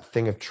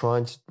thing of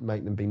trying to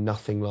make them be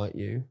nothing like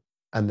you.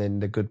 And then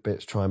the good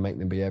bits, try and make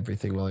them be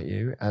everything like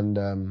you.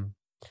 And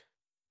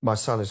my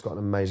son has got an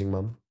amazing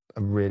mum,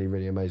 a really,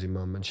 really amazing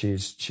mum, and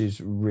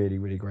she's really,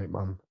 really great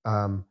mum.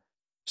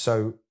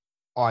 So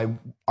I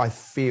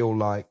feel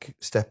like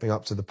stepping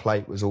up to the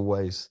plate was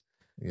always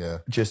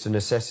just a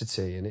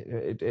necessity, and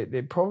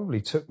it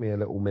probably took me a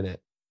little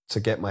minute to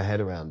get my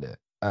head around it.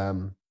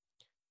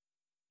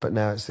 But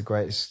now it's the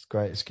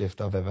greatest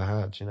gift I've ever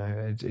had. You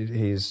know,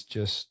 he is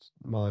just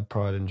my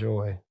pride and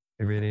joy.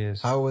 It really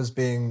is. How has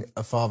being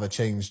a father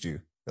changed you?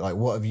 Like,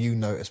 what have you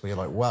noticed where you're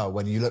like, wow,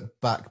 when you look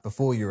back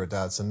before you were a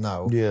dad and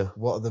now,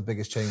 what are the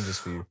biggest changes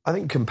for you? I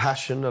think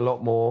compassion a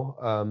lot more.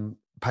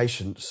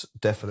 Patience,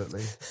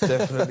 definitely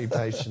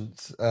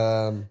patience.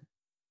 I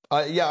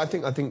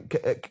think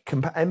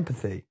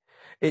empathy.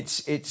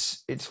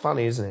 It's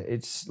funny, isn't it?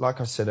 It's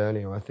like I said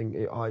earlier. I think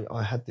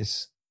I had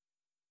this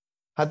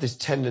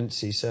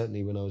tendency,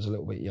 certainly when I was a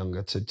little bit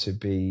younger, to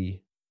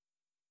be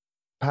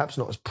perhaps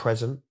not as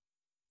present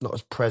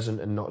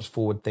and not as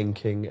forward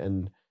thinking,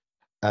 and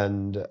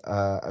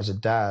as a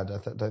dad, I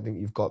don't think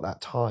you've got that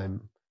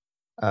time.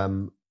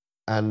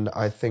 And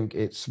I think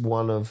it's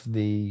one of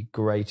the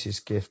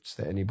greatest gifts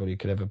that anybody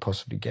could ever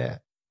possibly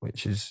get,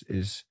 which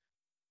is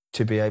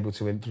to be able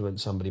to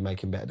influence somebody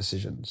making better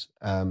decisions.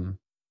 And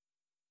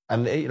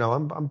you know,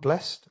 I'm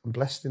blessed. I'm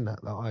blessed in that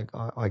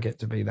I get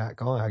to be that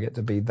guy. I get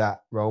to be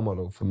that role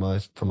model for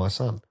my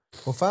son.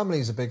 Well, family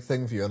is a big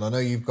thing for you, and I know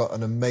you've got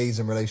an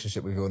amazing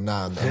relationship with your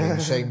nan. I mean,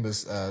 Shane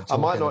was I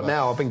might not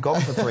now. I've been gone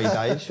for 3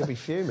 days. She'll be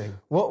fuming.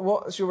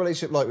 What's your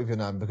relationship like with your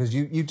nan? Because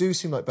you do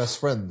seem like best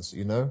friends,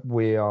 you know?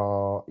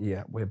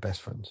 We're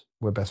best friends.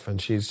 We're best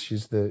friends.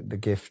 She's the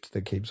gift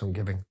that keeps on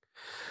giving.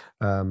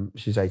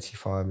 She's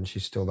 85 and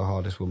she's still the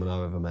hardest woman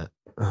I've ever met.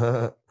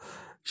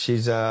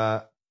 She's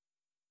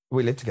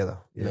we live together,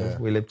 you know.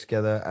 We live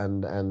together,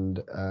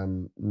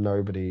 and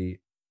nobody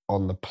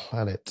on the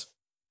planet,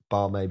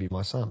 bar maybe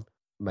my son,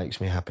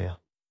 makes me happier.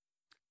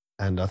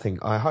 And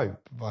I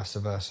hope vice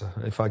versa.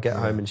 If I get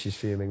home and she's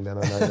fuming, then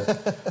I know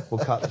that we'll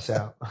cut this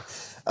out.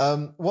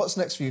 What's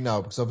next for you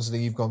now? Because obviously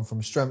you've gone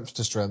from strength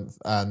to strength,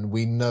 and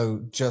we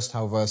know just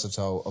how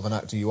versatile of an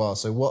actor you are.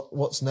 So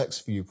what's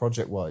next for you,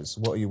 project-wise?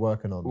 What are you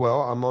working on?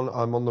 Well, I'm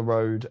on the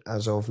road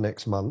as of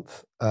next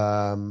month.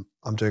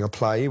 I'm doing a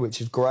play,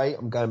 which is great.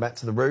 I'm going back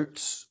to the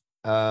roots,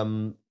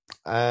 and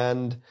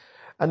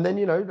then,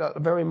 you know,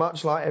 very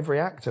much like every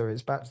actor,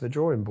 it's back to the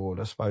drawing board,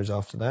 I suppose,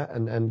 after that,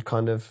 and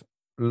kind of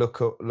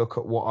look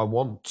at what I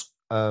want.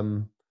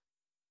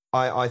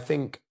 I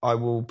think I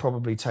will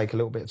probably take a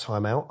little bit of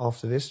time out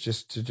after this,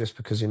 just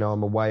because, you know,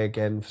 I'm away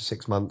again for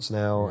 6 months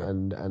now,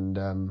 and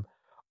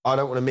I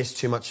don't want to miss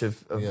too much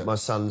of my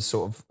son's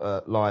sort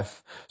of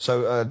life.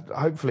 So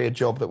hopefully a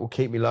job that will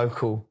keep me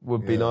local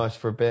would be nice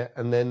for a bit,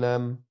 and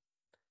then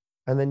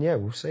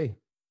we'll see.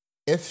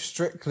 If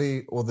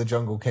Strictly or The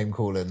Jungle came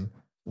calling,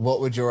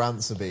 what would your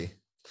answer be?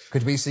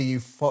 Could we see you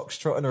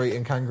foxtrotting or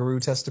eating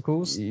kangaroo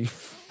testicles?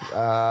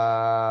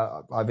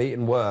 I've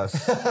eaten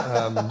worse.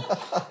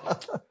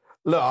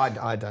 Look,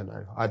 I don't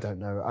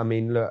know. I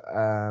mean, look,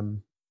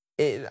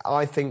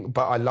 I think,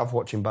 but I love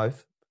watching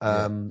both.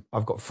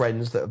 I've got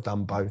friends that have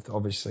done both,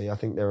 obviously. I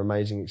think they're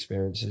amazing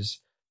experiences.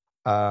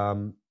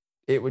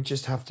 It would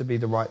just have to be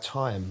the right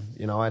time.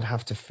 You know, I'd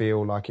have to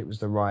feel like it was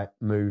the right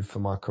move for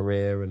my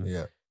career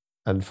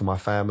and for my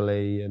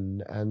family.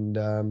 And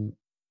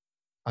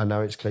I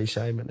know it's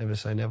cliche, but never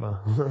say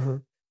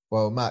never.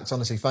 Well, Max,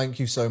 honestly, thank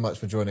you so much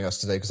for joining us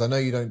today, because I know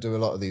you don't do a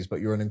lot of these,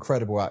 but you're an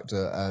incredible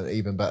actor and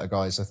even better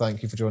guy. So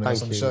thank you for joining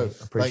us on the show.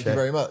 Thank you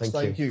very much.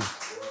 Thank you.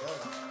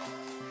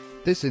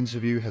 This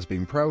interview has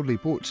been proudly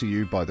brought to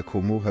you by the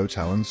Cornwall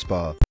Hotel and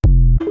Spa.